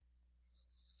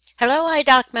Hello,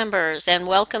 IDOC members, and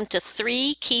welcome to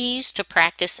 3 Keys to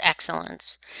Practice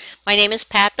Excellence. My name is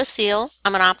Pat Basile.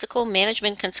 I'm an optical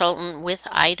management consultant with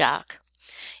IDOC.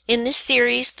 In this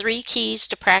series, 3 Keys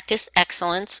to Practice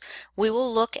Excellence, we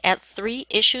will look at 3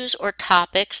 issues or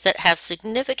topics that have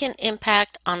significant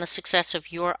impact on the success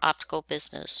of your optical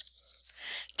business.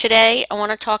 Today, I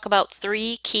want to talk about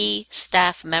 3 key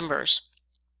staff members.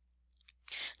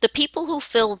 The people who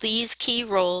fill these key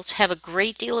roles have a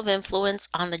great deal of influence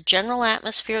on the general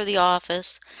atmosphere of the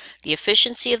office, the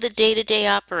efficiency of the day-to-day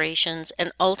operations,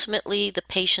 and ultimately the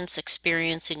patient's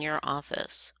experience in your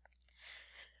office.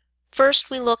 First,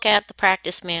 we look at the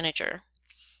practice manager.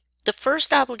 The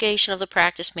first obligation of the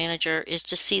practice manager is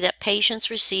to see that patients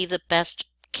receive the best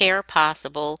care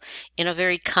possible in a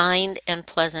very kind and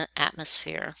pleasant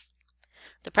atmosphere.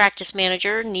 The practice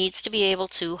manager needs to be able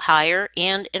to hire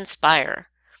and inspire.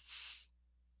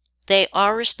 They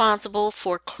are responsible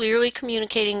for clearly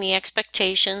communicating the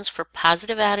expectations for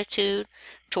positive attitude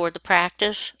toward the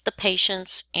practice, the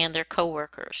patients, and their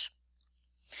coworkers.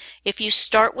 If you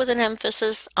start with an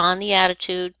emphasis on the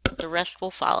attitude, the rest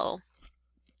will follow.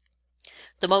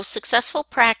 The most successful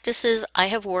practices I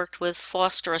have worked with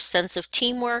foster a sense of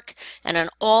teamwork and an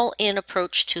all-in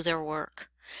approach to their work.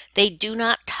 They do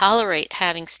not tolerate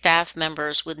having staff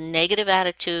members with negative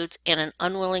attitudes and an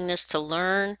unwillingness to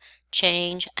learn,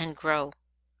 change, and grow.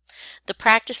 The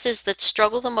practices that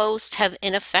struggle the most have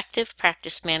ineffective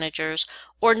practice managers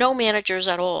or no managers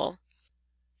at all.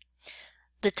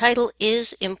 The title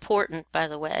is important, by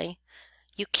the way.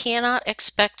 You cannot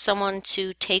expect someone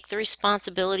to take the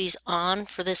responsibilities on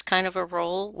for this kind of a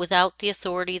role without the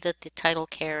authority that the title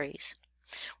carries.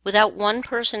 Without one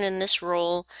person in this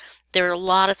role, there are a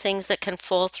lot of things that can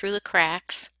fall through the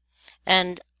cracks,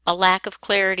 and a lack of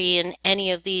clarity in any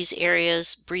of these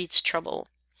areas breeds trouble.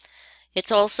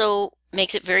 It also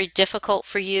makes it very difficult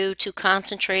for you to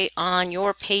concentrate on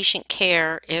your patient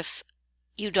care if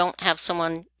you don't have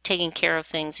someone taking care of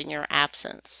things in your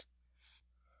absence.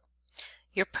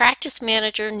 Your practice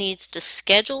manager needs to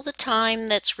schedule the time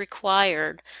that's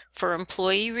required for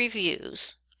employee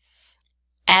reviews.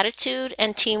 Attitude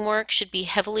and teamwork should be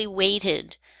heavily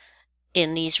weighted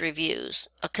in these reviews.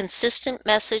 A consistent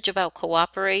message about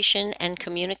cooperation and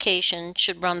communication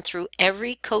should run through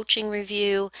every coaching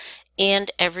review and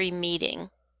every meeting.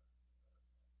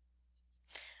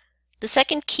 The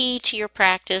second key to your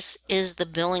practice is the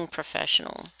billing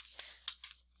professional.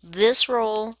 This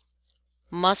role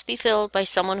must be filled by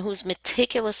someone who's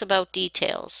meticulous about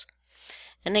details,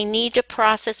 and they need to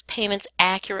process payments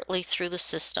accurately through the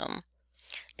system.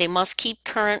 They must keep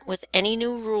current with any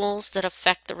new rules that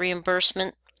affect the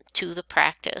reimbursement to the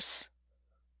practice.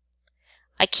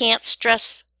 I can't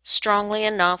stress strongly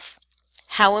enough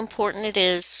how important it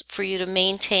is for you to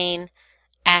maintain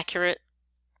accurate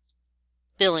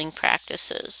billing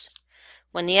practices.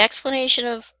 When the explanation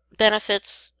of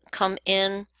benefits come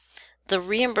in, the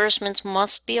reimbursements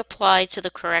must be applied to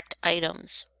the correct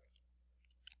items.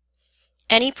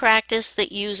 Any practice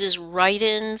that uses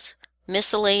write-ins,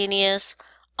 miscellaneous,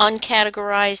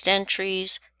 uncategorized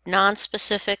entries,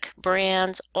 non-specific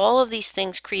brands, all of these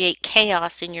things create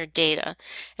chaos in your data,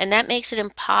 and that makes it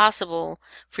impossible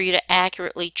for you to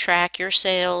accurately track your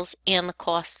sales and the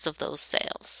costs of those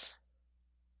sales.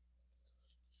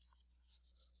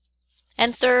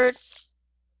 And third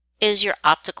is your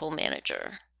optical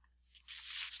manager.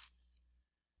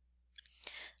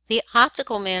 The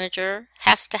optical manager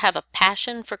has to have a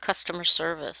passion for customer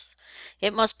service.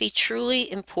 It must be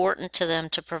truly important to them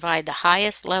to provide the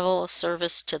highest level of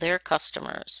service to their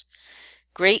customers.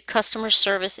 Great customer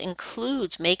service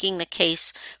includes making the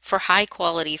case for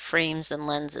high-quality frames and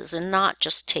lenses and not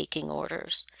just taking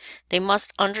orders. They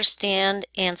must understand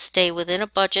and stay within a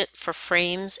budget for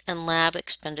frames and lab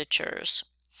expenditures.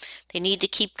 They need to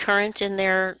keep current in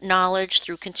their knowledge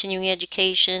through continuing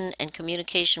education and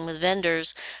communication with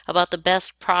vendors about the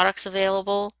best products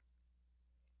available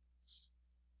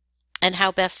and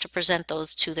how best to present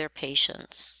those to their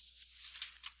patients.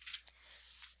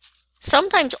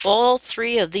 Sometimes all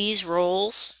 3 of these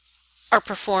roles are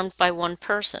performed by one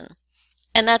person,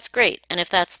 and that's great. And if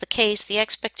that's the case, the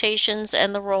expectations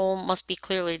and the role must be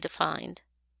clearly defined.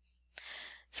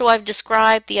 So I've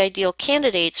described the ideal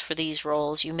candidates for these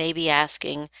roles. You may be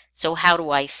asking, so how do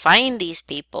I find these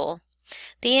people?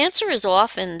 The answer is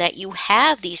often that you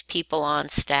have these people on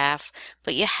staff,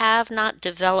 but you have not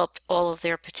developed all of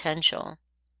their potential.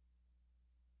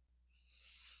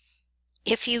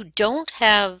 If you don't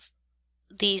have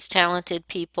these talented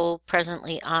people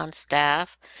presently on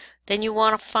staff, then you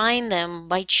want to find them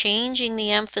by changing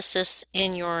the emphasis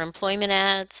in your employment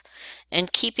ads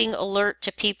and keeping alert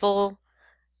to people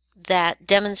that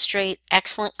demonstrate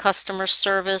excellent customer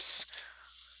service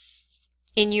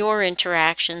in your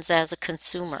interactions as a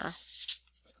consumer.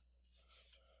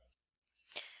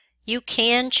 You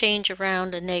can change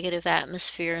around a negative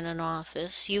atmosphere in an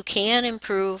office. You can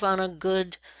improve on a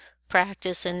good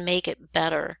practice and make it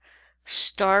better.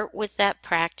 Start with that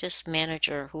practice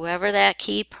manager, whoever that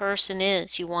key person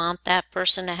is. You want that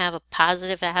person to have a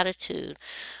positive attitude,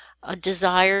 a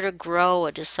desire to grow,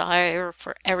 a desire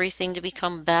for everything to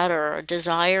become better, a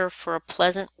desire for a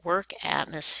pleasant work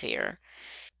atmosphere.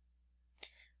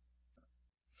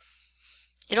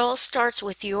 It all starts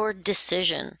with your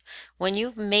decision. When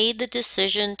you've made the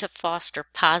decision to foster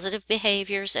positive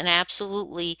behaviors and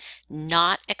absolutely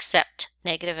not accept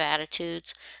negative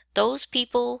attitudes, those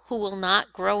people who will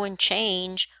not grow and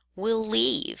change will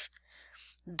leave.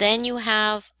 Then you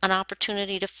have an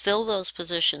opportunity to fill those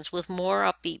positions with more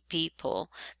upbeat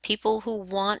people, people who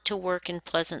want to work in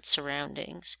pleasant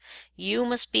surroundings. You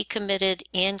must be committed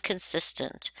and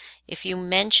consistent. If you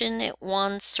mention it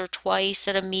once or twice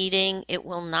at a meeting, it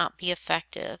will not be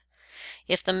effective.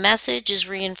 If the message is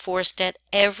reinforced at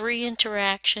every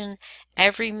interaction,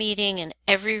 every meeting, and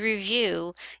every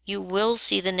review, you will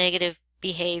see the negative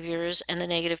behaviors and the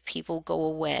negative people go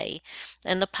away,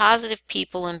 and the positive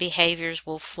people and behaviors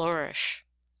will flourish.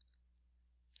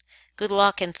 Good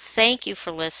luck and thank you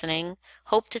for listening.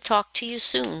 Hope to talk to you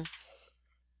soon.